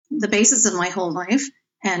the basis of my whole life.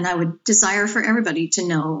 And I would desire for everybody to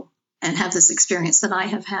know and have this experience that I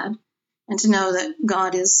have had, and to know that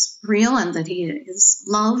God is real and that He is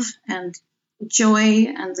love and joy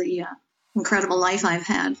and the incredible life I've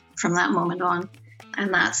had from that moment on.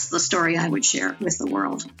 And that's the story I would share with the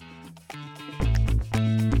world.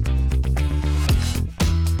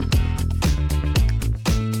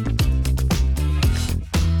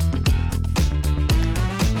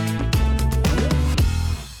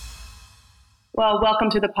 Well, welcome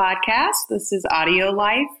to the podcast. This is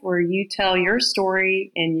AudioLife, where you tell your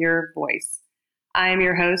story in your voice. I am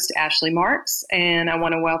your host, Ashley Marks, and I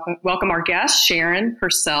want to welcome our guest, Sharon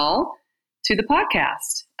Purcell, to the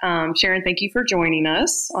podcast. Sharon, thank you for joining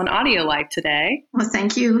us on AudioLife today. Well,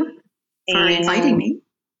 thank you for inviting me.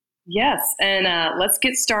 Yes, and let's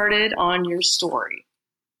get started on your story.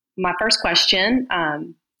 My first question,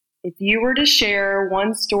 if you were to share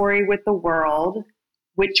one story with the world,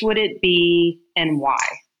 which would it be and why?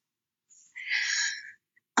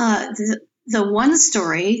 The one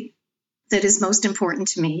story that is most important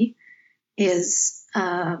to me is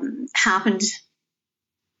happened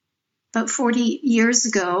about 40 years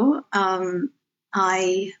ago.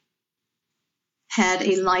 I had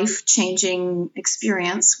a life-changing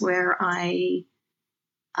experience where I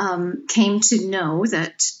came to know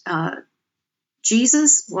that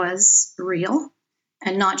Jesus was real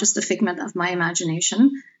and not just a figment of my imagination.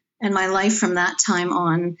 And my life from that time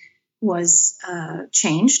on was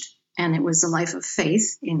changed. And it was a life of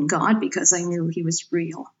faith in God because I knew He was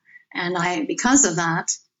real. And because of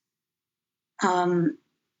that,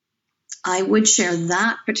 I would share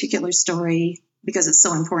that particular story because it's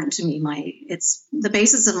so important to me. It's the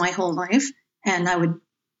basis of my whole life. And I would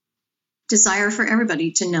desire for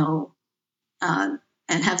everybody to know and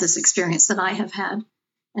have this experience that I have had.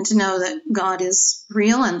 And to know that God is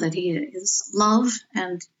real and that He is love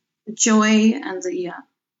and joy and the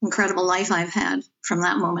incredible life I've had from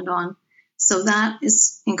that moment on. So that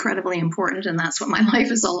is incredibly important, and that's what my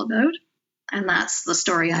life is all about. And that's the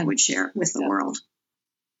story I would share with the world.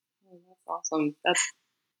 Oh, that's awesome.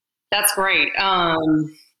 That's great.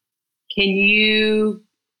 Can you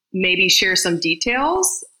maybe share some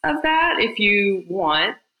details of that if you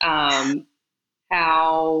want? How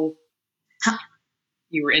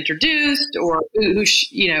you were introduced, or who,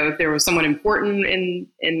 if there was someone important in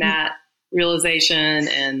that realization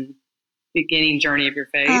and beginning journey of your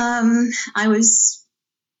faith? I was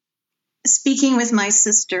speaking with my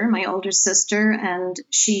sister, my older sister, and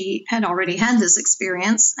she had already had this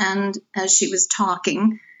experience. And as she was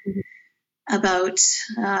talking about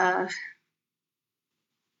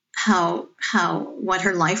what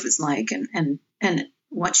her life was like and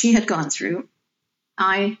what she had gone through,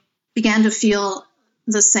 I began to feel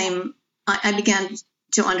the same. I began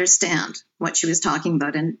to understand what she was talking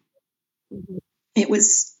about, and it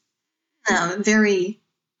was very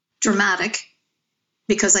dramatic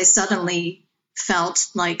because I suddenly felt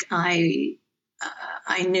like I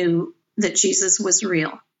knew that Jesus was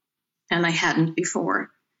real, and I hadn't before.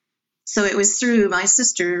 So it was through my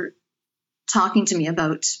sister talking to me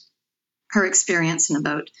about her experience and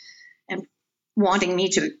wanting me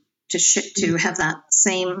to have that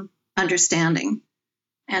same understanding.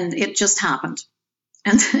 And it just happened,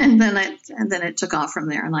 and then it took off from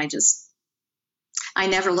there. And I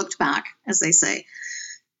never looked back, as they say.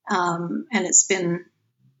 And it's been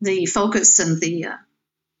the focus and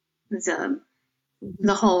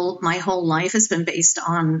my whole life has been based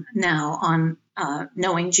on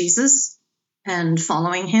knowing Jesus and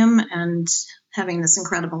following Him and having this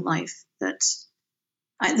incredible life that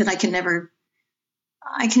I can never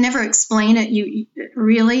explain it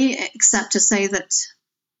really, except to say that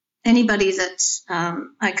anybody that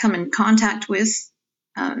I come in contact with,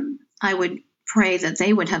 I would pray that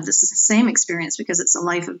they would have this same experience because it's a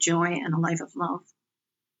life of joy and a life of love.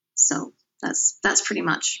 So that's pretty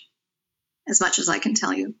much as much as I can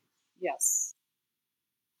tell you. Yes.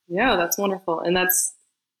 Yeah, that's wonderful. And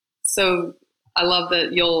so I love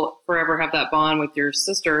that you'll forever have that bond with your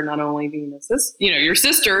sister, not only being your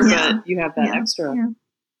sister, but you have that extra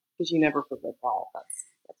because you never forget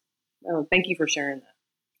that. Thank you for sharing that.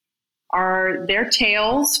 Are there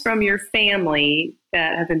tales from your family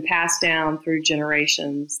that have been passed down through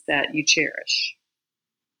generations that you cherish?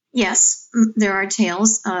 Yes, there are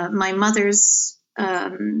tales. My mother's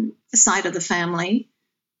side of the family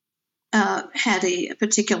had a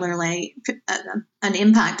particularly an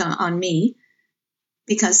impact on me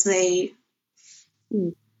because they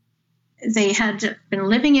had been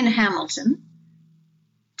living in Hamilton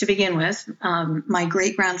to begin with. My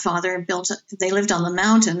great-grandfather they lived on the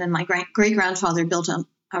mountain, and my great-grandfather built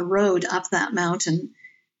a road up that mountain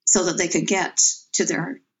so that they could get to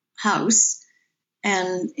their house.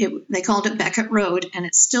 And they called it Beckett Road, and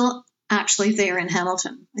it's still actually there in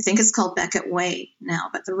Hamilton. I think it's called Beckett Way now,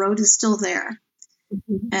 but the road is still there.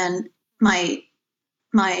 Mm-hmm. And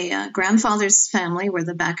my grandfather's family were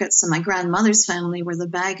the Becketts, and my grandmother's family were the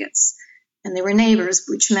Baggetts, and they were neighbors,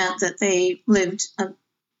 which meant that they lived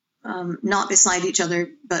not beside each other,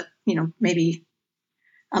 but maybe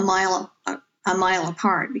a mile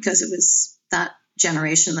apart, because it was that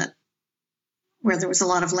generation where there was a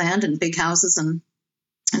lot of land and big houses and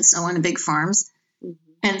so on, and big farms. Mm-hmm.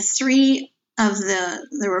 And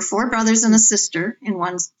there were 4 brothers and a sister in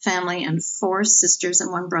one family, and 4 sisters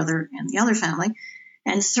and 1 brother in the other family.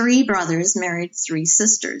 And 3 brothers married 3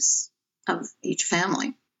 sisters of each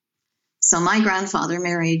family. So my grandfather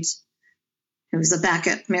who was a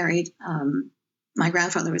Beckett, married, my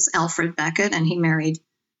grandfather was Alfred Beckett, and he married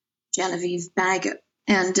Genevieve Baggett.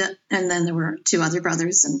 And then there were 2 other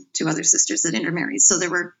brothers and 2 other sisters that intermarried. So there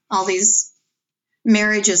were all these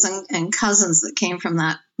marriages and cousins that came from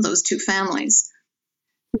those 2 families.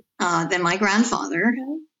 Then my grandfather,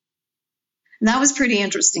 that was pretty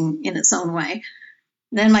interesting in its own way.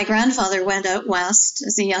 Then my grandfather went out west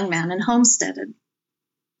as a young man and homesteaded,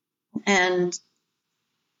 and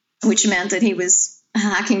which meant that he was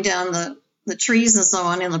hacking down the trees and so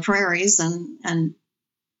on in the prairies and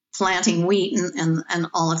planting wheat and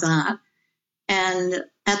all of that. And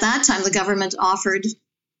at that time, the government offered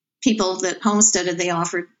people that homesteaded, they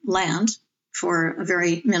offered land for a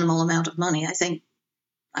very minimal amount of money. I think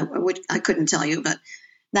I couldn't tell you, but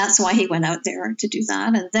that's why he went out there to do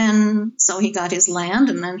that. And then, so he got his land,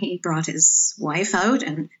 and then he brought his wife out,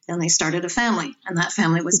 and then they started a family. And that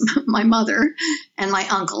family was my mother and my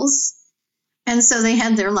uncles. And so they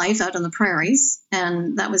had their life out on the prairies,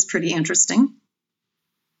 and that was pretty interesting.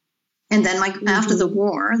 And then after the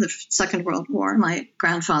war, the Second World War, my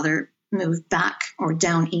grandfather moved back or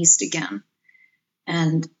down east again.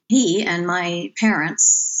 And he and my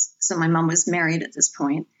parents, so my mom was married at this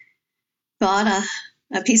point, bought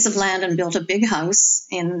a piece of land and built a big house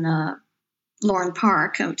in Lorne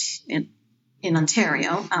Park out in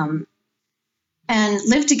Ontario, and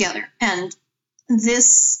lived together. And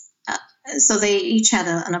so they each had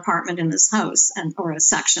an apartment in this house, or a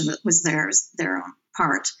section that was their own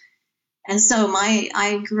part. And so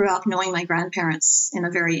I grew up knowing my grandparents in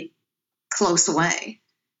a very close way,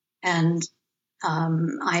 and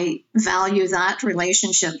I value that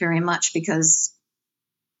relationship very much, because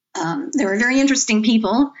they were very interesting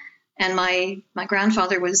people, and my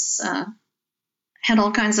grandfather had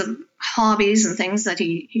all kinds of hobbies and things that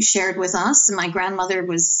he shared with us. And my grandmother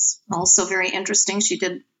was also very interesting. She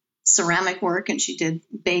did ceramic work, and she did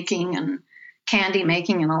baking and candy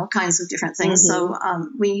making and all kinds of different things. Mm-hmm.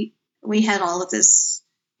 So we had all of this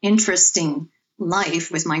interesting life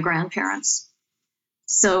with my grandparents.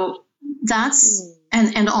 So that's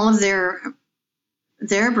and all of their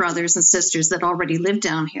brothers and sisters that already lived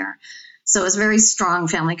down here. So it was a very strong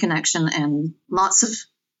family connection, and lots of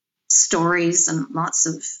stories and lots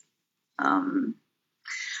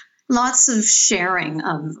of sharing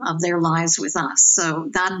of their lives with us. So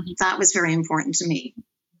that was very important to me.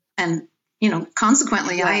 And,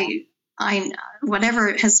 consequently, yeah. I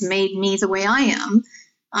whatever has made me the way I am,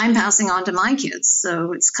 I'm passing on to my kids.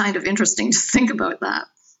 So it's kind of interesting to think about that,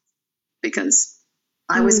 because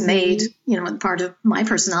I was made, part of my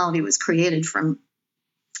personality was created from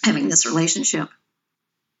having this relationship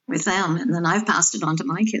with them, and then I've passed it on to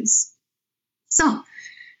my kids. So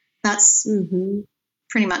that's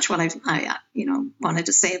pretty much what I wanted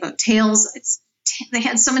to say about Tales. They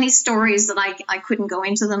had so many stories that I couldn't go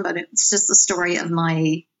into them, but it's just the story of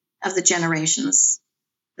the generations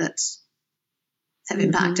that have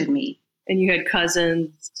impacted me. And you had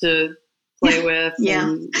cousins to play with. Yeah.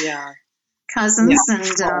 And, yeah. Cousins, and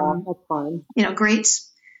that's fun. Great.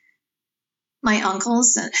 My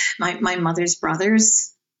uncles, my mother's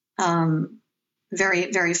brothers,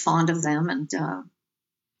 very, very fond of them, and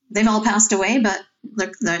they've all passed away, but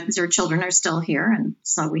their children are still here, and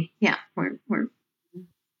so we're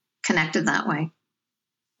connected that way.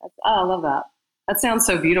 I love that. That sounds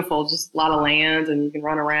so beautiful. Just a lot of land, and you can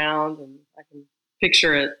run around, and I can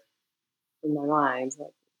picture it in my mind,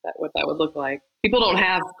 what that would look like. People don't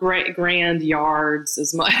have grand yards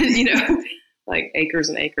as much, like acres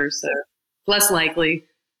and acres, so less likely.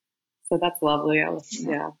 So that's lovely.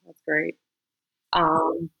 Yeah, that's great.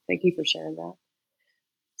 Thank you for sharing that.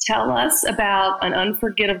 Tell us about an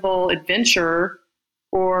unforgettable adventure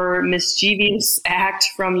or mischievous act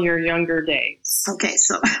from your younger days. Okay,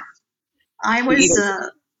 so I was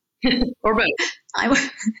Or both.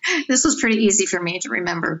 This was pretty easy for me to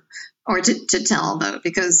remember or to tell about,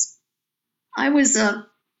 because I was a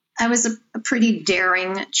pretty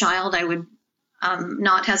daring child. I would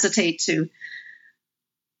not hesitate to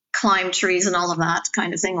climb trees and all of that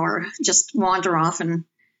kind of thing, or just wander off. And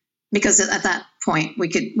because at that point we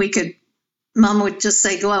could, Mom would just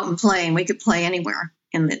say, go out and play, and we could play anywhere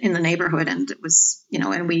in the neighborhood. And it was,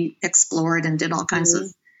 and we explored and did all kinds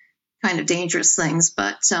of kind of dangerous things.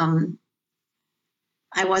 But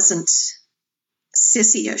I wasn't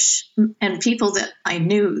sissy-ish. And people that I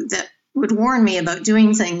knew that would warn me about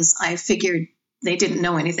doing things, I figured they didn't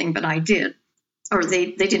know anything, but I did. Or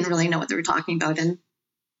they didn't really know what they were talking about, and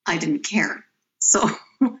I didn't care. So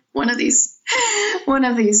one of these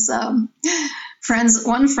friends,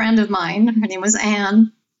 one friend of mine, her name was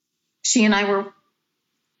Anne, she and I were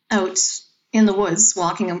out in the woods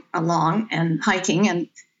walking along and hiking,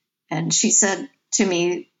 and she said to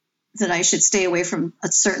me that I should stay away from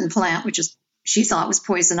a certain plant, which she thought was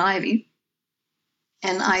poison ivy.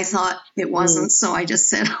 And I thought it wasn't, so I just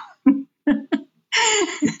said,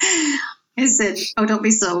 I said, oh, don't be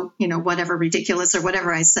so, whatever, ridiculous, or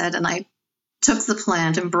whatever I said. And I took the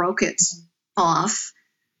plant and broke it off,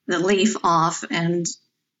 the leaf off, and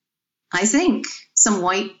I think some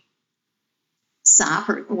white sap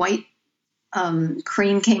or white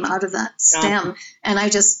cream came out of that stem, and I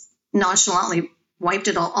just nonchalantly wiped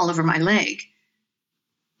it all over my leg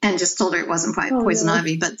and just told her it wasn't poison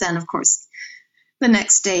ivy. But then, of course, the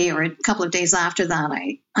next day or a couple of days after that,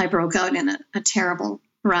 I broke out in a terrible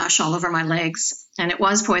rash all over my legs, and it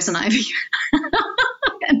was poison ivy.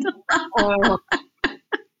 It's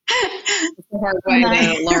a hard way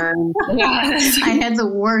to learn. I had the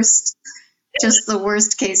worst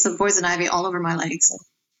case of poison ivy all over my legs.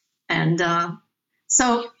 And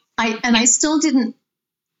so I still didn't,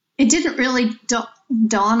 it didn't really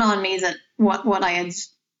dawn on me that what I had,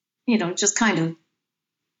 just kind of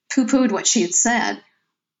poo-pooed what she had said.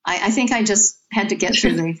 I think I just had to get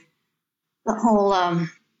through the whole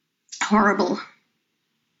horrible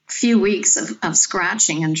few weeks of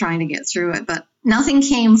scratching and trying to get through it. But nothing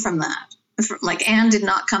came from that. Like, Anne did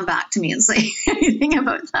not come back to me and say anything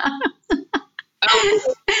about that.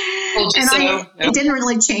 It didn't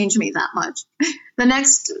really change me that much. The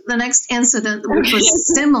next incident, which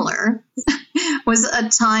was similar, was a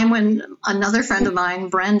time when another friend of mine,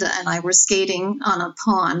 Brenda, and I were skating on a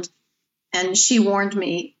pond, and she warned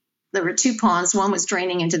me. There were two ponds, one was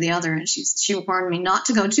draining into the other, and she warned me not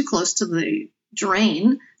to go too close to the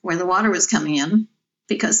drain where the water was coming in,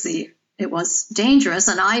 because it was dangerous.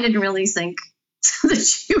 And I didn't really think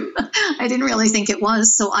it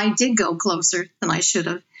was, so I did go closer than I should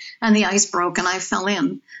have, and the ice broke and I fell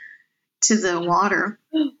in to the water.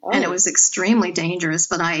 And it was extremely dangerous,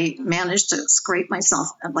 but I managed to scrape myself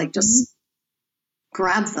and just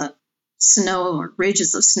grab the snow or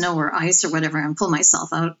ridges of snow or ice or whatever and pull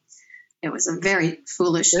myself out. It was a very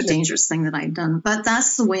foolish, dangerous thing that I'd done, but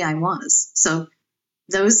that's the way I was. So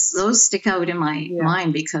those stick out in my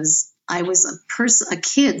mind, because I was a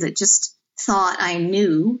kid that just thought I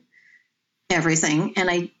knew everything,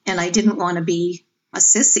 and I didn't want to be a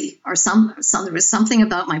sissy or there was something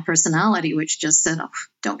about my personality which just said, oh,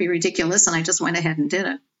 don't be ridiculous, and I just went ahead and did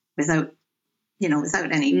it without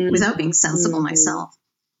being sensible myself.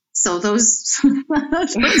 So those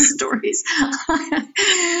stories,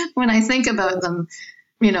 when I think about them,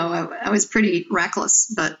 I was pretty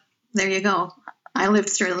reckless, but there you go. I lived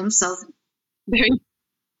through them. So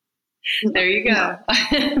there you go.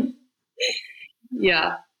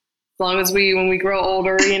 Yeah. As long as when we grow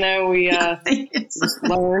older, we just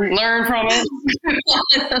learn from it.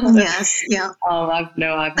 Yes. Yeah. I've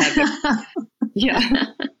had that. Yeah.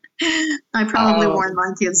 I probably warned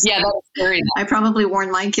my kids. Yeah, that's scary. I probably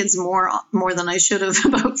warned my kids more than I should have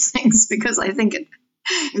about things, because I think it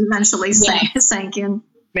eventually sank in.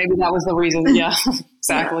 Maybe that was the reason. Yeah,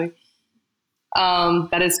 exactly.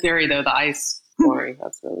 That is scary, though, the ice story.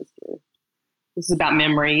 That's really scary. This is about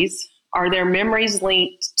memories. Are there memories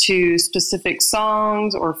linked to specific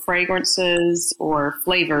songs or fragrances or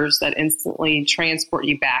flavors that instantly transport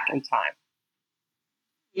you back in time?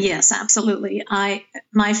 Yes, absolutely. My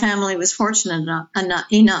family was fortunate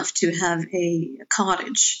enough to have a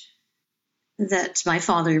cottage that my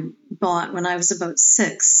father bought when I was about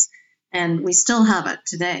 6, and we still have it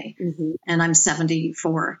today. Mm-hmm. And I'm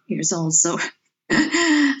 74 years old, so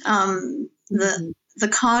the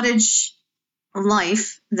cottage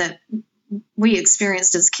life that we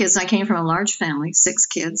experienced as kids. I came from a large family, 6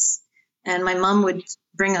 kids, and my mom would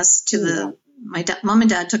bring us to mom and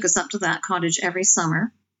dad took us up to that cottage every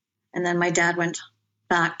summer. And then my dad went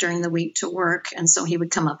back during the week to work, and so he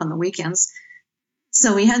would come up on the weekends.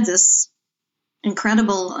 So we had this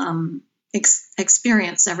incredible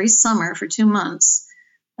experience every summer for 2 months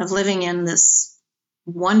of living in this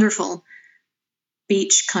wonderful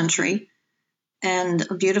beach country and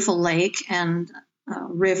a beautiful lake and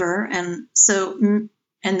river. And so,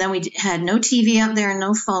 and then we had no TV out there,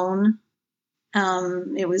 no phone.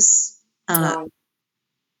 It was a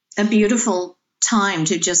beautiful time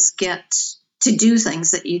to just get to do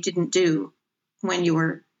things that you didn't do when you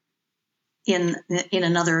were in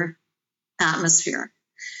another atmosphere.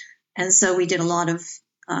 And so we did a lot of,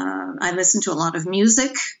 I listened to a lot of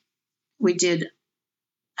music. We did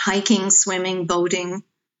hiking, swimming, boating,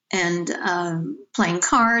 and playing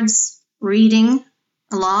cards, reading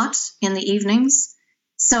a lot in the evenings.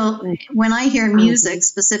 So when I hear music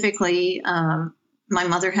specifically, my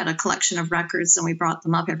mother had a collection of records, and we brought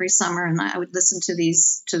them up every summer, and I would listen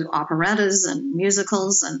to operettas and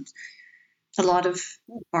musicals and a lot of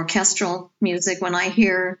orchestral music. When I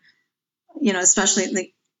hear, especially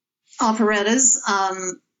the operettas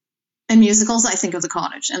and musicals, I think of The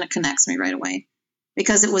Cottage, and it connects me right away,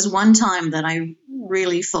 because it was one time that I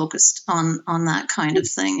really focused on that kind of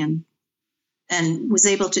thing, and was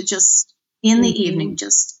able to just in the evening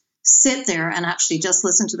just sit there and actually just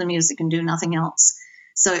listen to the music and do nothing else.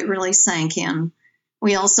 So it really sank in.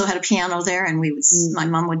 We also had a piano there, and we would my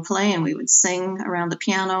mom would play, and we would sing around the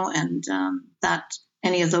piano, and that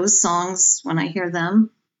any of those songs, when I hear them,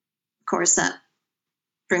 of course, that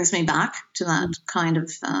brings me back to that kind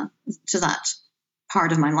of to that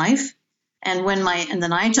part of my life. And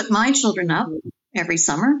then I took my children up every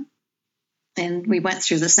summer, and we went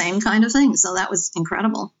through the same kind of thing. So that was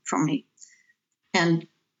incredible for me. And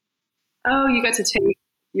you got to take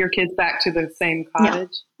your kids back to the same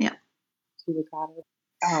cottage? Yeah. To the cottage.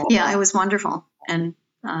 Oh, yeah, it was wonderful. And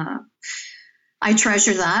I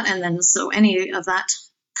treasure that. And then so any of that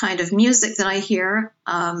kind of music that I hear,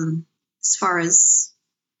 as far as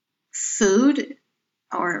food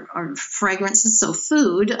or fragrances, so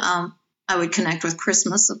food, I would connect with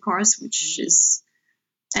Christmas, of course, which is,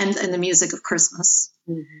 and the music of Christmas.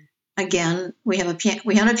 Again, we had a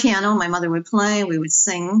piano. My mother would play. We would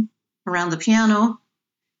sing around the piano,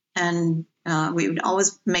 and we would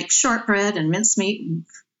always make shortbread and mincemeat and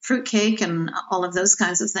fruitcake and all of those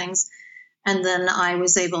kinds of things. And then I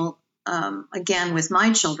was able, again, with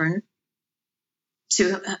my children,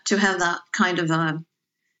 to have that kind of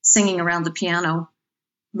singing around the piano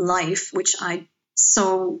life, which I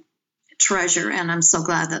so treasure, and I'm so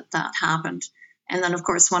glad that happened. And then, of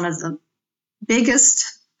course, one of the biggest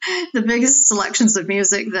selections of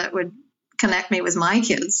music that would connect me with my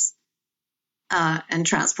kids and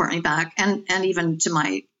transport me back, and even to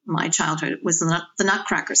my childhood, was the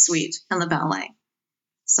Nutcracker Suite and the ballet.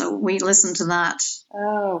 So we listened to that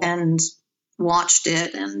and watched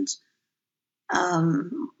it, and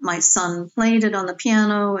my son played it on the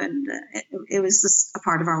piano, and it was just a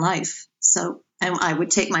part of our life. So, and I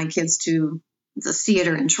would take my kids to the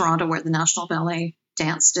theater in Toronto where the National Ballet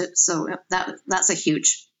danced it. So that's a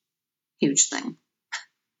huge, huge thing.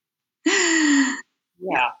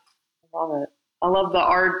 Yeah, I love it. I love the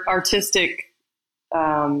artistic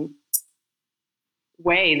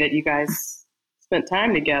way that you guys spent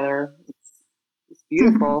time together. It's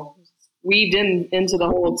beautiful. Weaved into the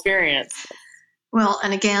whole experience. Well,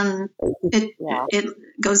 and again, it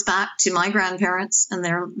goes back to my grandparents and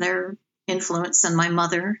their influence, and my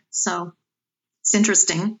mother. So it's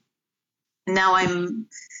interesting. And now I'm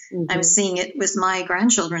seeing it with my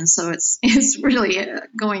grandchildren. So it's really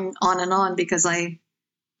going on and on, because I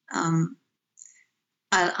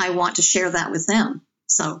want to share that with them.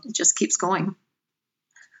 So it just keeps going.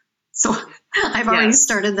 So I've already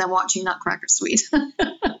started them watching Nutcracker Suite.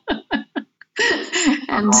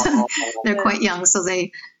 And they're quite young, so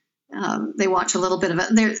they watch a little bit of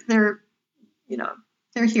it. They're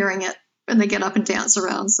hearing it, and they get up and dance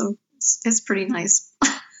around. So it's pretty nice.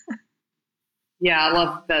 Yeah, I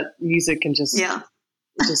love that music can just it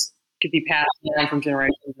just could be passed down from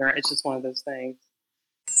generation to generation. It's just one of those things.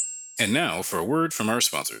 And now for a word from our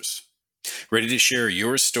sponsors. Ready to share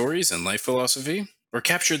your stories and life philosophy, or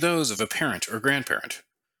capture those of a parent or grandparent?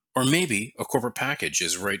 Or maybe a corporate package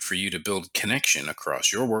is right for you to build connection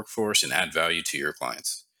across your workforce and add value to your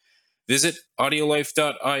clients. Visit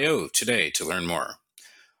AudioLife.io today to learn more.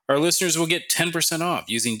 Our listeners will get 10% off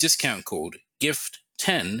using discount code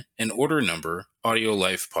GIFT10 and order number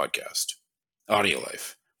AudioLife Podcast.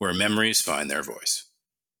 AudioLife, where memories find their voice.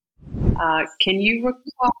 Can you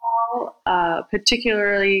recall a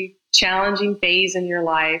particularly challenging phase in your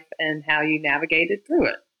life and how you navigated through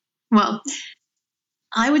it? Well,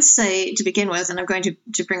 I would say to begin with, and I'm going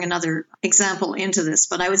to bring another example into this,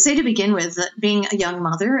 but I would say to begin with that being a young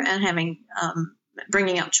mother and having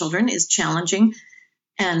bringing up children is challenging,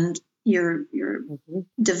 and you're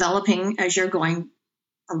developing as you're going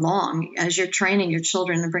along, as you're training your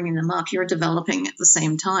children and bringing them up, you're developing at the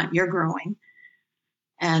same time, you're growing.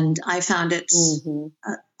 And I found it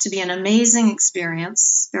to be an amazing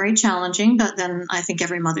experience, very challenging, but then I think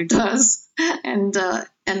every mother does. And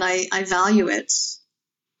I value it.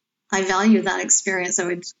 I value that experience.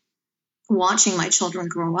 Watching my children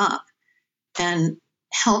grow up and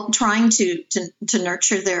trying to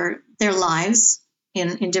nurture their lives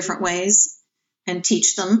in different ways and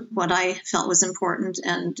teach them what I felt was important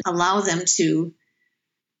and allow them to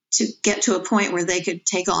get to a point where they could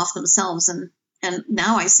take off themselves. And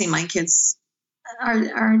now I see my kids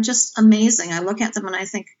are just amazing. I look at them and I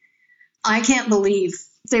think, I can't believe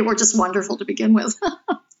they were just wonderful to begin with.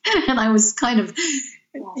 And I was kind of,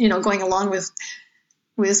 going along with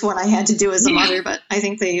what I had to do as a mother, but I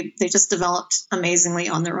think they just developed amazingly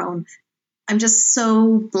on their own. I'm just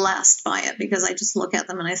so blessed by it because I just look at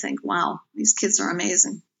them and I think, wow, these kids are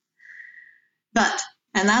amazing.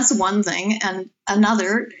 And that's one thing. And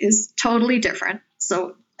another is totally different.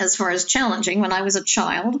 So as far as challenging, when I was a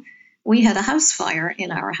child, we had a house fire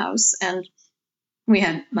in our house, and we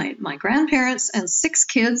had my grandparents and 6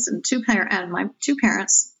 kids and my 2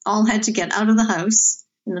 parents all had to get out of the house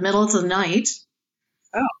in the middle of the night.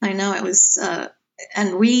 Oh, I know it was,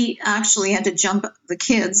 and we actually had to jump the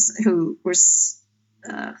kids who were,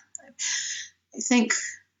 I think,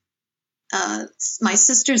 my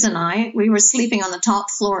sisters and I, we were sleeping on the top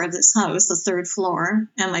floor of this house, the 3rd floor,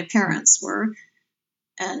 and my parents were,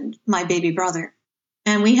 and my baby brother.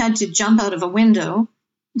 And we had to jump out of a window,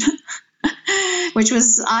 which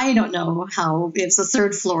was, I don't know how, it's the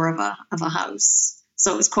 3rd floor of a house.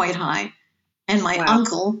 So it was quite high. And my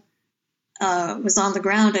uncle was on the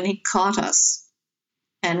ground and he caught us.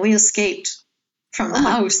 And we escaped from the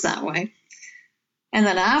house that way. And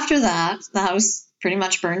then after that, the house pretty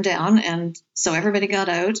much burned down. And so everybody got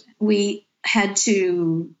out. We had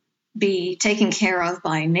to be taken care of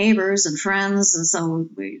by neighbors and friends. And so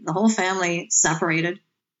the whole family separated.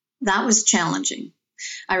 That was challenging.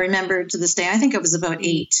 I remember to this day, I think I was about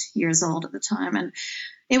 8 years old at the time. And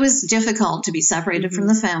it was difficult to be separated from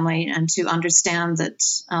the family and to understand that,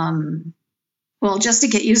 just to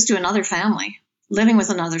get used to another family, living with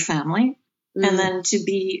another family, and then to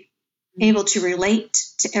be able to relate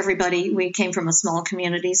to everybody. We came from a small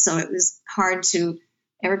community, so it was hard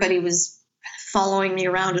everybody was following me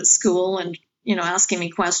around at school and, asking me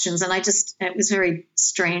questions. And it was very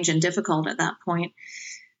strange and difficult at that point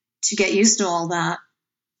to get used to all that.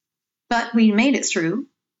 But we made it through.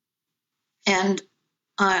 And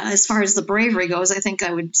as far as the bravery goes, I think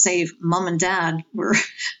I would say Mom and Dad were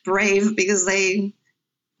brave because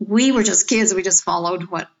we were just kids. We just followed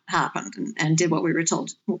what happened and did what we were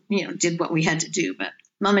told, did what we had to do. But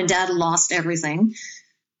Mom and Dad lost everything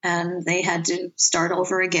and they had to start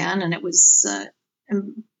over again. And it was,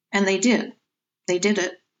 and they did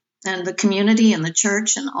it. And the community and the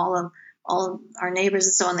church and all of our neighbors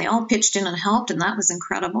and so on, they all pitched in and helped. And that was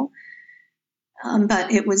incredible.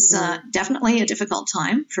 But it was definitely a difficult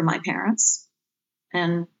time for my parents.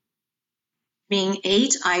 And being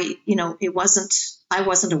 8, I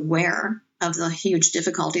wasn't aware of the huge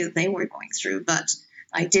difficulty that they were going through, but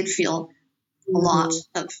I did feel a lot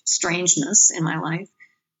of strangeness in my life.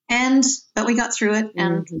 But we got through it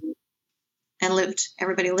and lived.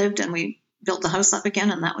 Everybody lived, and we built the house up again,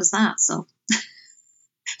 and that was that. So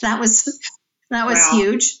that was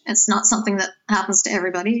huge. It's not something that happens to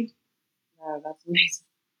everybody. Oh, that's amazing.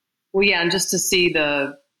 Well, yeah, and just to see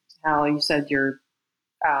how you said your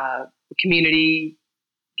the community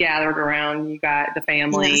gathered around, you got the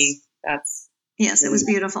family. Yes, it was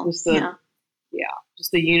beautiful. Just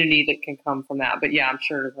the unity that can come from that. But yeah, I'm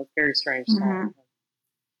sure that's very strange.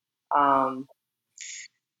 And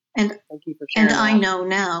thank you for sharing. And I know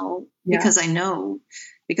now because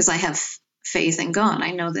I have faith in God. I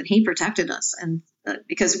know that He protected us, and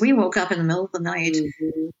because we woke up in the middle of the night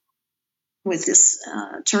with this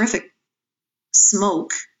terrific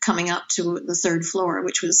smoke coming up to the 3rd floor,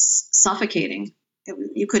 which was suffocating.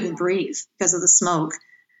 You couldn't breathe because of the smoke.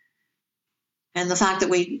 And the fact that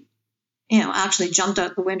we, actually jumped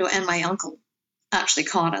out the window and my uncle actually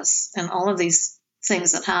caught us, and all of these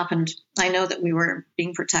things that happened, I know that we were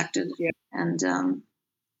being protected. Yeah. And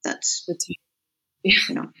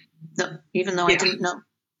even though I didn't know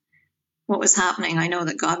what was happening, I know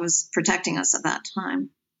that God was protecting us at that time.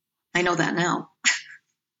 I know that now.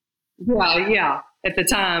 Well, yeah. At the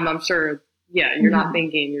time, I'm sure, you're not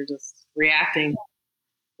thinking, you're just reacting.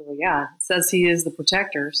 Well, yeah, it says he is the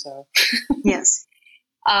protector. So, Yes.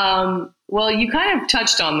 Well, you kind of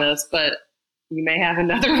touched on this, but you may have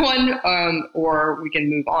another one, or we can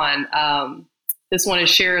move on. This one is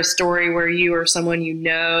share a story where you or someone you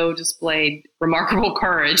know displayed remarkable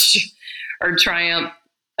courage or triumph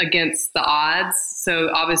against the odds. So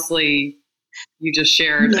obviously, you just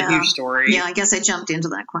shared a huge story. Yeah, I guess I jumped into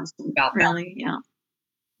that question. About really, that.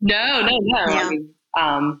 Yeah. No. Yeah. I mean,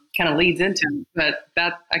 kind of leads into it, but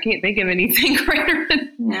that I can't think of anything greater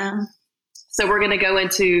than. Yeah. So we're going to go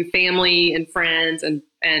into family and friends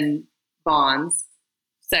and bonds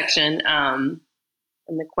section.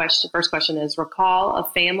 And the first question is: recall a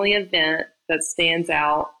family event that stands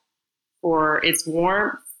out for its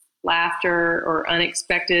warmth, laughter, or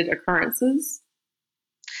unexpected occurrences.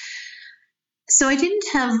 So I didn't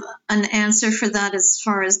have an answer for that as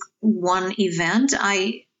far as one event.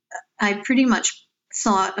 I pretty much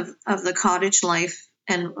thought of the cottage life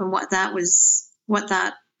and what that was, what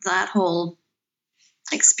that whole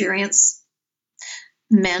experience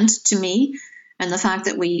meant to me, and the fact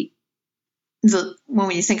that when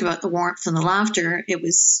we think about the warmth and the laughter, it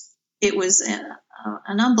was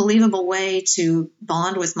an unbelievable way to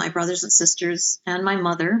bond with my brothers and sisters and my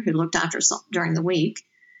mother, who looked after us during the week,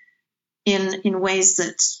 in ways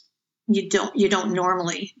that you don't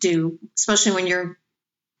normally do, especially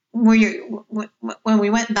when we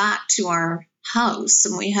went back to our house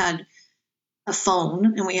and we had a phone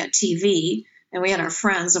and we had TV and we had our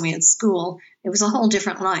friends and we had school. It was a whole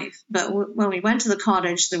different life. But when we went to the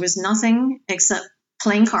cottage, there was nothing except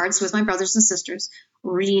playing cards with my brothers and sisters,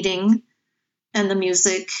 reading, and the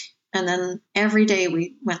music. And then every day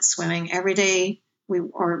we went swimming. Every day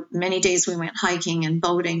or many days we went hiking and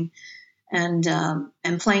boating and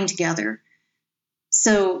playing together.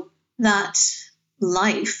 So that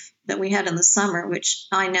life that we had in the summer, which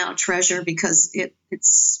I now treasure because it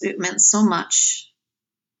meant so much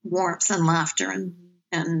warmth and laughter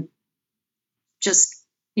and just,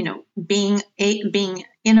 being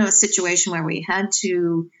in a situation where we had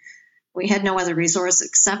no other resource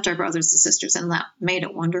except our brothers and sisters, and that made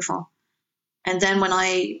it wonderful. And then when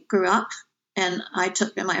I grew up and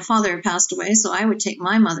my father passed away, so I would take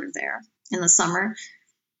my mother there in the summer.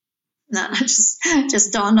 That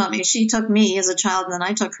just dawned on me. She took me as a child, and then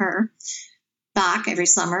I took her back every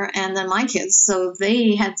summer, and then my kids. So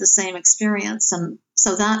they had the same experience, and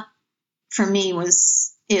so that for me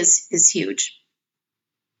is huge.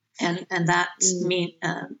 And that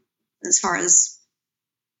as far as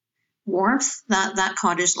warmth, that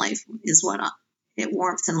cottage life is what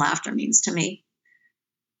warmth and laughter means to me.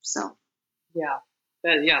 So yeah,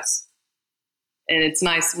 yes, and it's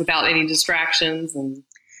nice without any distractions, and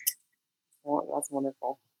that's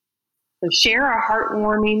wonderful. So share a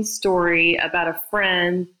heartwarming story about a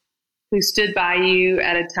friend who stood by you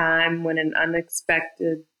at a time when an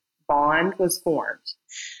unexpected bond was formed.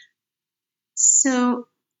 So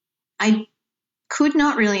I could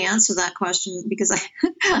not really answer that question because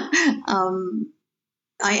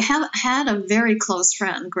I have had a very close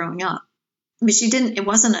friend growing up, but it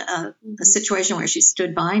wasn't a situation where she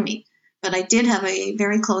stood by me, but I did have a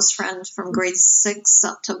very close friend from grade 6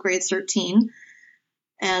 up till grade 13.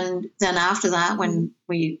 And then after that, when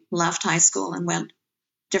we left high school and went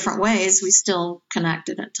different ways, we still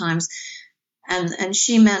connected at times. And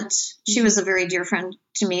she was a very dear friend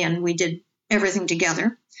to me, and we did everything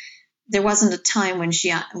together. There wasn't a time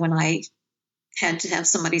when I had to have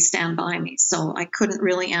somebody stand by me, so I couldn't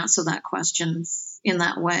really answer that question in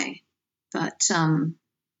that way. But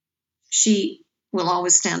she will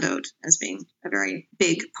always stand out as being a very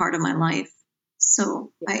big part of my life.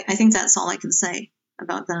 So I think that's all I can say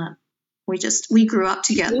about that. We grew up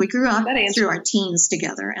together. We grew up through our teens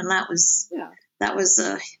together, and that was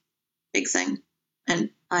a big thing, and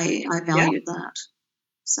I valued that.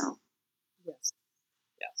 So yes,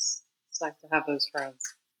 it's nice to have those friends.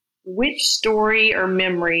 Which story or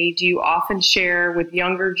memory do you often share with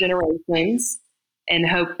younger generations and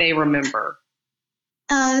hope they remember?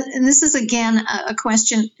 And this is again a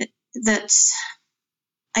question that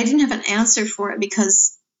I didn't have an answer for it,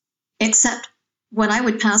 because except what I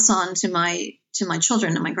would pass on to my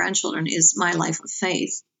children and my grandchildren is my life of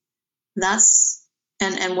faith. That's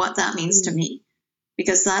and what that means to me,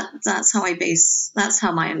 because that's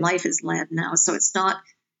how my life is led now. So it's not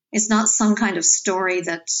some kind of story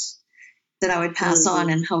that I would pass on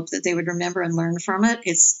and hope that they would remember and learn from it.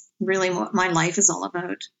 It's really what my life is all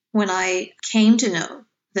about. When I came to know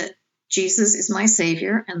that Jesus is my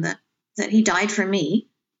Savior and that He died for me,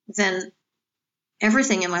 then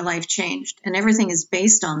everything in my life changed, and everything is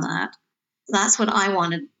based on that. That's what I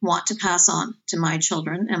want to pass on to my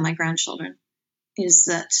children and my grandchildren, is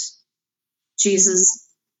that Jesus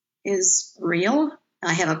is real.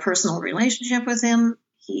 I have a personal relationship with him.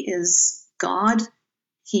 He is God.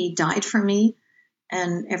 He died for me,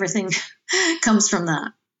 and everything comes from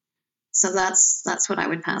that. So that's what I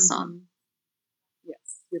would pass on. Yes,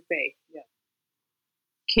 your faith. Yeah.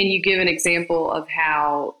 Can you give an example of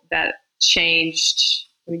how that changed?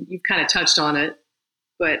 I mean, you've kind of touched on it,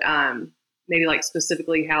 but maybe like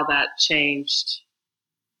specifically how that changed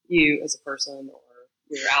you as a person or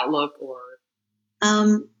your outlook, or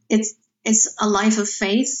it's a life of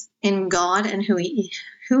faith in God and who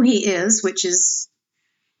he is,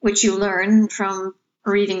 which you learn from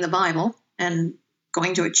reading the Bible and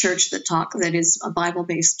going to a church that is a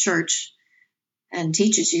Bible-based church and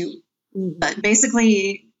teaches you. Mm-hmm. But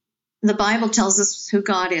basically, the Bible tells us who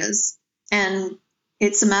God is, and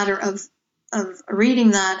it's a matter of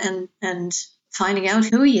reading that and finding out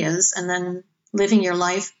who he is, and then living your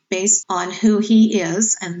life based on who he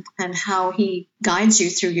is and how he guides you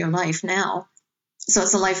through your life now. So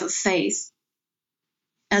it's a life of faith,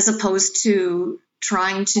 as opposed to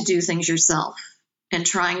trying to do things yourself and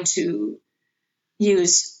trying to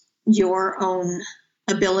use your own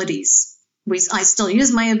abilities. I still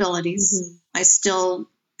use my abilities. Mm-hmm. I still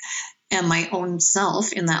am my own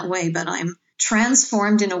self in that way, but I'm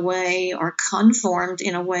transformed in a way, or conformed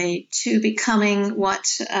in a way, to becoming what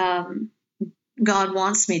God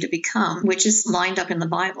wants me to become, which is lined up in the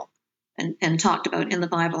Bible and talked about in the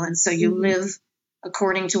Bible. And so you Mm-hmm. live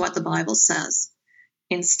according to what the Bible says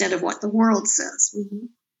instead of what the world says. Mm-hmm.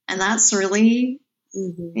 And that's really,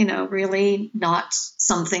 Mm-hmm. really not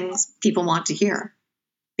something people want to hear,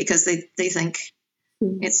 because they think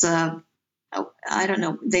Mm-hmm. it's I don't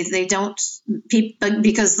know, they don't,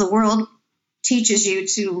 because the world teaches you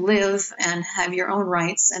to live and have your own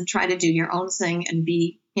rights and try to do your own thing and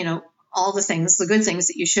be, all the things, the good things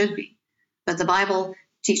that you should be. But the Bible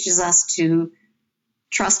teaches us to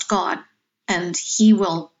trust God, and he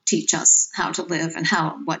will teach us how to live and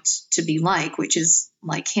what to be like, which is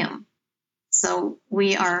like him. So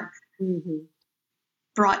we are Mm-hmm.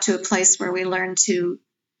 brought to a place where we learn to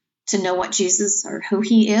know what Jesus, or who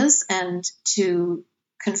he is, and to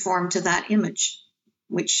conform to that image,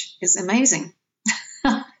 which is amazing.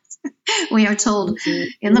 We are told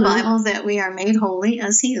in the Bible that we are made holy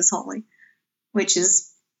as he is holy, which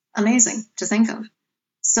is amazing to think of.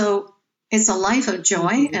 So it's a life of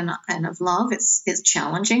joy and of love. It's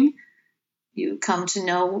challenging. You come to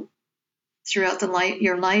know throughout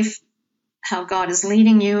your life how God is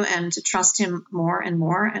leading you, and to trust him more and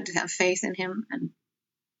more, and to have faith in him,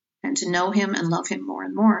 and to know him and love him more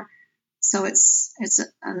and more. So it's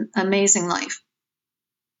an amazing life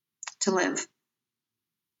to live.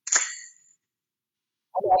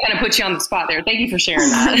 I kind of put you on the spot there. Thank you for sharing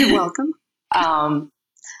that. You're welcome. I'm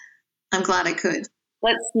glad I could.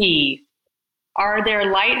 Let's see. Are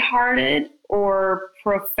there lighthearted or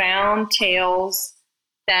profound tales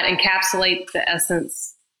that encapsulate the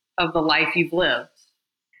essence of the life you've lived?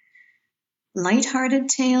 Lighthearted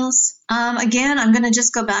tales. Again, I'm going to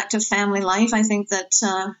just go back to family life. I think that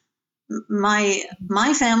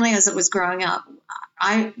my family, as it was growing up,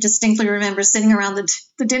 I distinctly remember sitting around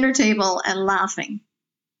the dinner table and laughing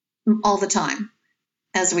all the time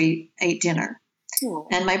as we ate dinner. Cool.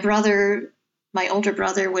 And my older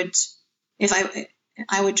brother would, if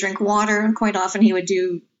I would drink water, quite often he would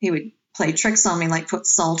play tricks on me, like put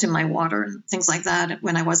salt in my water and things like that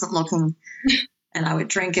when I wasn't looking. And I would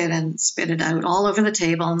drink it and spit it out all over the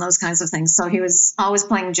table and those kinds of things. So he was always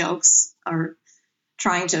playing jokes, or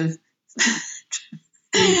trying to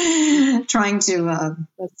do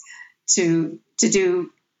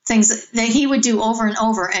things that he would do over and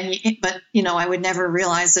over. But I would never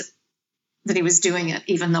realize that he was doing it,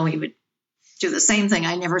 even though he would do the same thing.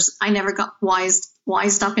 I never got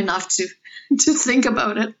wised up enough to think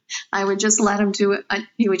about it. I would just let him do it.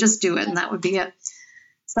 He would just do it, and that would be it.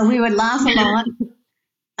 So we would laugh a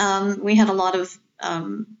lot. We had a lot of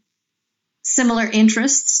similar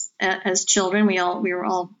interests as children. We were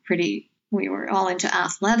all into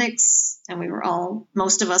athletics, and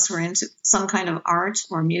most of us were into some kind of art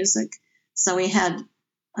or music. So we had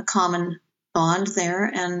a common bond there,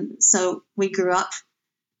 and so we grew up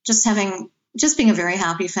just being a very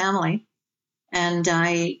happy family. And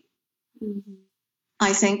I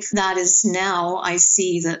think that is, now I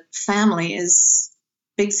see that family is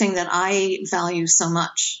a big thing that I value so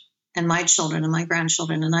much, and my children and my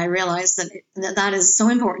grandchildren. And I realize that is so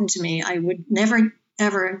important to me. I would never,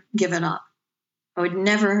 ever give it up. I would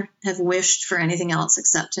never have wished for anything else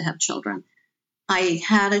except to have children. I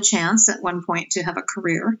had a chance at one point to have a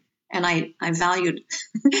career, and I valued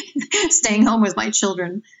staying home with my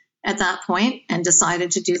children at that point and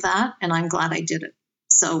decided to do that, and I'm glad I did it.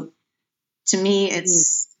 So to me,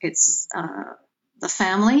 it's the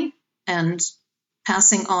family and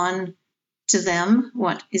passing on to them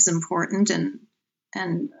what is important and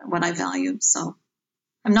what I value. So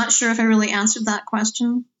I'm not sure if I really answered that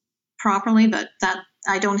question properly, but that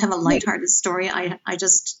I don't have a lighthearted story. I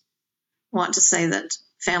just want to say that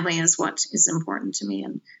family is what is important to me,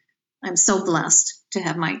 and I'm so blessed to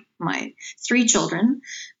have my 3 children,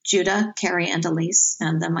 Judah, Carrie, and Elise,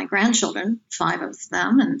 and then my grandchildren, 5 of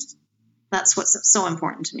them, and that's what's so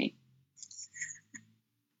important to me.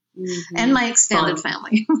 Mm-hmm. And my extended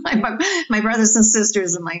family, my brothers and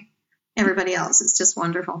sisters, and everybody else. It's just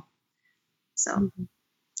wonderful. So, mm-hmm.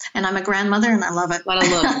 And I'm a grandmother, and I love it. A lot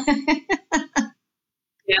of love.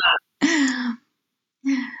 Yeah.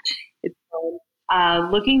 It's fun.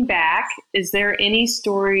 Looking back, is there any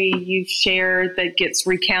story you've shared that gets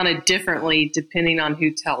recounted differently depending on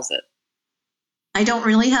who tells it? I don't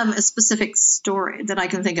really have a specific story that I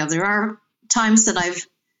can think of. There are times that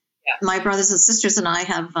my brothers and sisters and I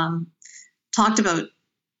have talked about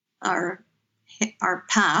our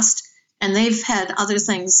past, and they've had other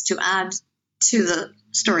things to add to the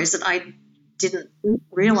stories that I didn't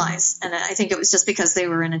realize. And I think it was just because they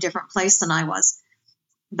were in a different place than I was.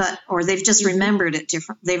 Or they've just remembered it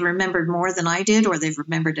different. They've remembered more than I did, or they've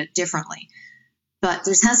remembered it differently. But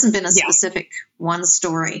there hasn't been a specific one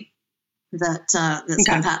story that's been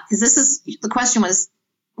passed. This is the question was,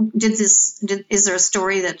 is there a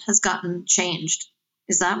story that has gotten changed?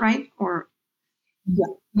 Is that right? Or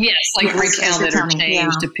yes, recounted or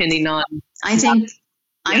changed depending on. I think,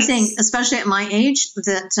 especially at my age,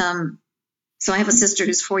 that so I have a sister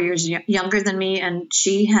who's 4 years younger than me, and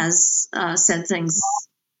she has said things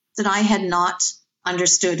that I had not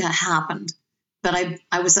understood had happened, but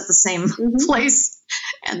I was at the same place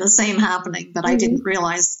and the same happening, but I didn't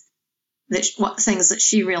realize what things that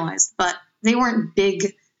she realized. But they weren't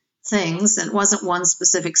big things. It wasn't one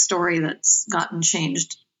specific story that's gotten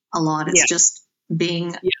changed a lot. It's just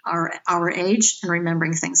being our age and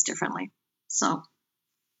remembering things differently. So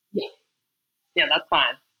yeah, that's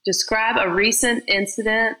fine. Describe a recent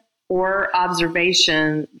incident or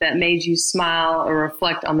observation that made you smile or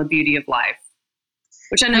reflect on the beauty of life,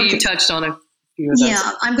 which I know you touched on a few of those.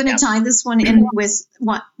 Yeah, I'm going to tie this one in with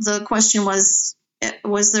what the question was.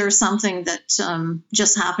 Was there something that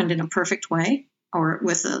just happened in a perfect way, or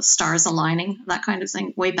with the stars aligning, that kind of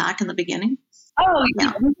thing, way back in the beginning? Oh,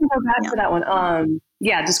 yeah. We can go back to that one.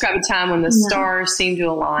 Describe a time when the stars seemed to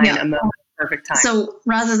align at the perfect time. So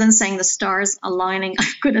rather than saying the stars aligning, I'm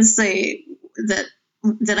going to say that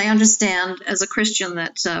I understand as a Christian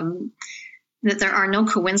that there are no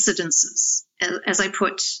coincidences. As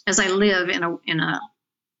I live in a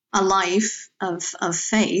life of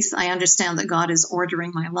faith, I understand that God is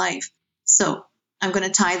ordering my life. So I'm going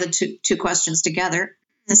to tie the two questions together.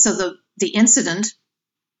 And so the incident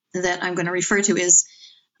that I'm going to refer to is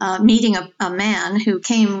meeting a man who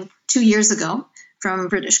came 2 years ago from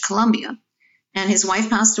British Columbia, and his wife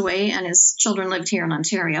passed away and his children lived here in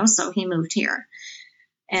Ontario, so he moved here.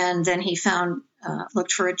 And then he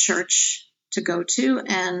looked for a church to go to,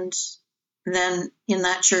 and then in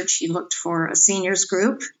that church he looked for a seniors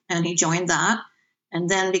group, and he joined that. And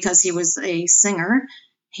then because he was a singer,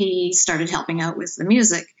 he started helping out with the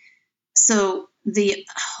music. So the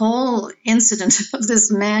whole incident of this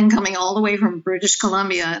man coming all the way from British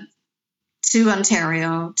Columbia to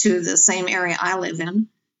Ontario, to the same area I live in,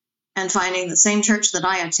 and finding the same church that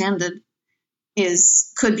I attended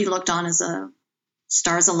could be looked on as a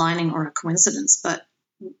stars aligning or a coincidence. But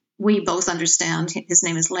we both understand, his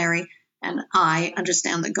name is Larry, and I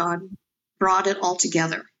understand that God brought it all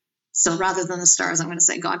together. So rather than the stars, I'm going to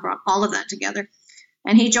say God brought all of that together.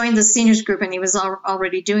 And he joined the seniors group, and he was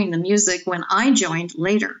already doing the music when I joined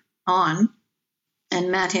later on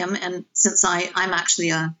and met him. And since I'm actually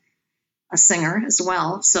a singer as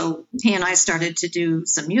well, so he and I started to do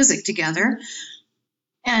some music together.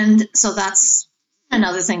 And so that's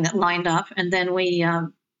another thing that lined up. And then we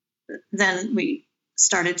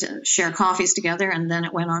started to share coffees together, and then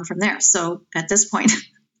it went on from there. So at this point,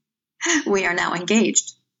 we are now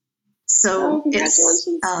engaged. So it's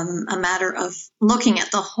a matter of looking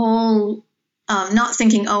at the whole, not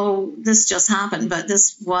thinking, this just happened, but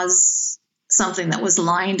this was something that was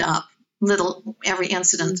lined up. Every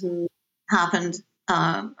incident happened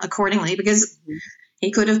accordingly, because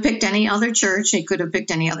he could have picked any other church, he could have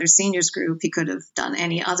picked any other seniors group, he could have done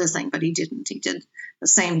any other thing, but he didn't. He did the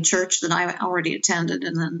same church that I already attended,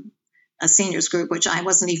 and then a seniors group, which I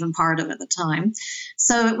wasn't even part of at the time.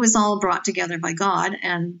 So it was all brought together by God,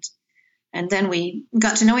 and And then we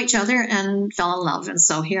got to know each other and fell in love. And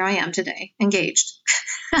so here I am today, engaged.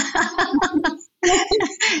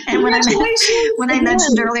 And when I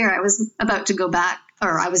mentioned earlier I was about to go back,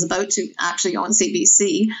 or I was about to actually go on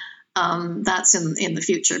CBC, that's in the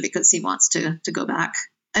future, because he wants to go back,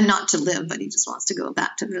 and not to live, but he just wants to go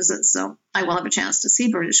back to visit. So I will have a chance to see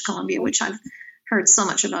British Columbia, which I've heard so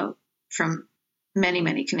much about from many,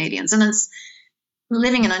 many Canadians. And it's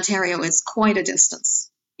living in Ontario is quite a distance.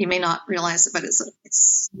 You may not realize it, but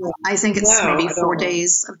I think it's maybe 4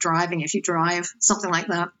 days of driving if you drive, something like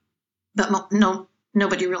that. But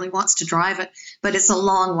nobody really wants to drive it. But it's a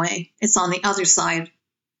long way. It's on the other side.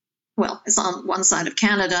 Well, it's on one side of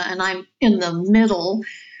Canada, and I'm in the middle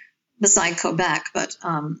beside Quebec, but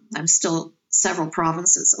I'm still several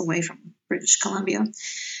provinces away from British Columbia.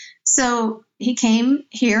 So he came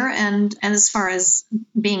here, and as far as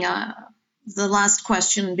being the last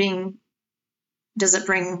question being, does it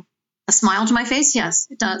bring a smile to my face? Yes,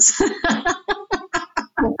 it does.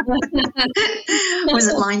 Was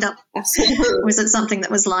it lined up? Absolutely. Was it something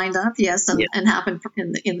that was lined up? Yes, and happened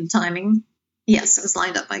in the timing. Yes, it was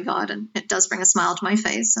lined up by God, and it does bring a smile to my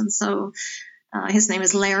face. And so his name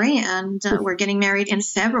is Larry, and we're getting married in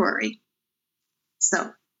February.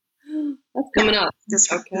 So that's coming up this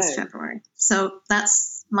February. So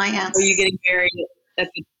that's my answer. Are you getting married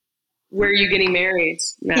where are you getting married?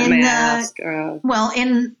 May I ask? Well,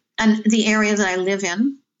 in the area that I live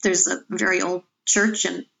in, there's a very old church,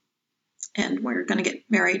 and we're going to get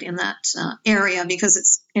married in that area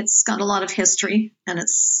because it's got a lot of history, and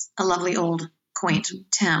it's a lovely old quaint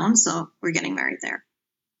town. So we're getting married there,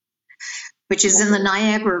 which is in the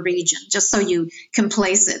Niagara region, just so you can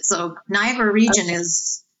place it. So Niagara region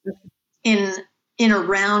is in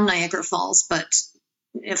around Niagara Falls, but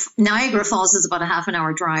if Niagara Falls is about a half an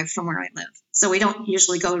hour drive from where I live. So we don't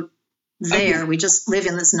usually go there. Okay. We just live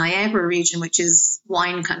in this Niagara region, which is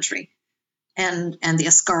wine country, and the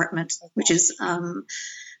escarpment, which is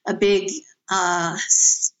a big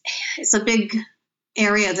it's a big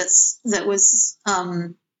area that was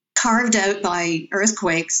carved out by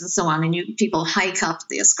earthquakes and so on, and people hike up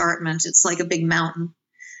the escarpment. It's like a big mountain.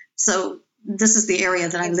 So this is the area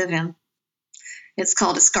that I live in. It's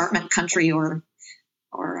called escarpment country or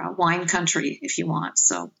wine country, if you want.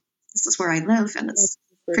 So this is where I live, and it's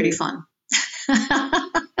pretty fun.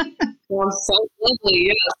 Well, so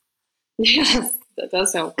lovely. Yes, that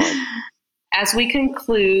does sound fun. As we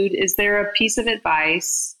conclude, is there a piece of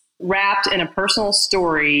advice wrapped in a personal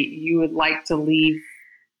story you would like to leave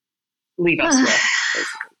us with?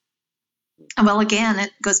 Basically? Well, again,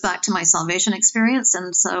 it goes back to my salvation experience.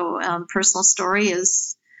 And so personal story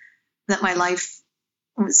is that my life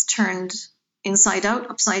was turned inside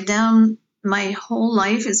out, upside down. My whole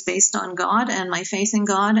life is based on God and my faith in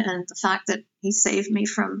God, and the fact that he saved me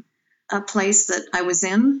from a place that I was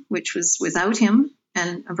in, which was without him,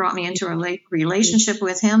 and brought me into a relationship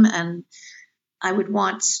with him. And I would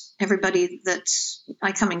want everybody that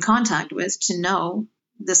I come in contact with to know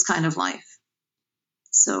this kind of life.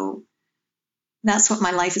 So that's what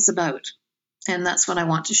my life is about, and that's what I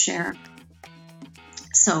want to share.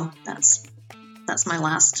 So that's my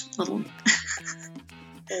last little.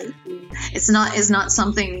 It's not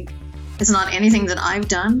anything that I've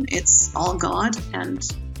done. It's all God, and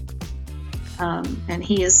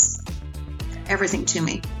he is everything to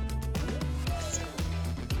me.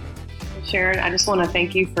 Sharon, I just want to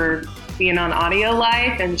thank you for being on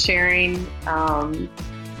AudioLife and sharing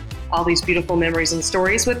all these beautiful memories and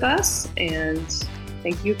stories with us. And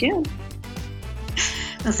thank you again.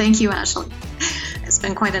 Well, thank you, Ashley. It's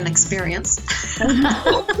been quite an experience. A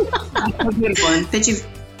good one. But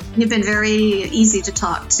you've been very easy to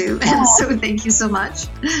talk to, and so thank you so much.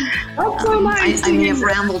 That's so nice. I may have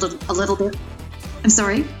rambled a little bit. I'm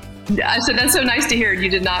sorry? I said that's so nice to hear. You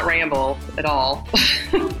did not ramble at all.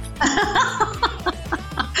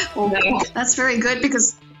 Well, no. That's very good,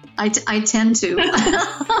 because I tend to.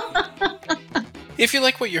 If you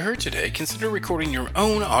like what you heard today, consider recording your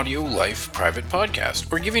own AudioLife private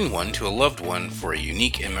podcast or giving one to a loved one for a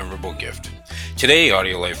unique and memorable gift. Today,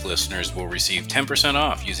 AudioLife listeners will receive 10%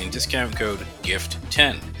 off using discount code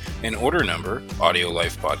GIFT10 and order number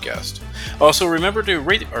AudioLife Podcast. Also, remember to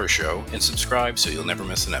rate our show and subscribe so you'll never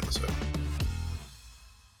miss an episode.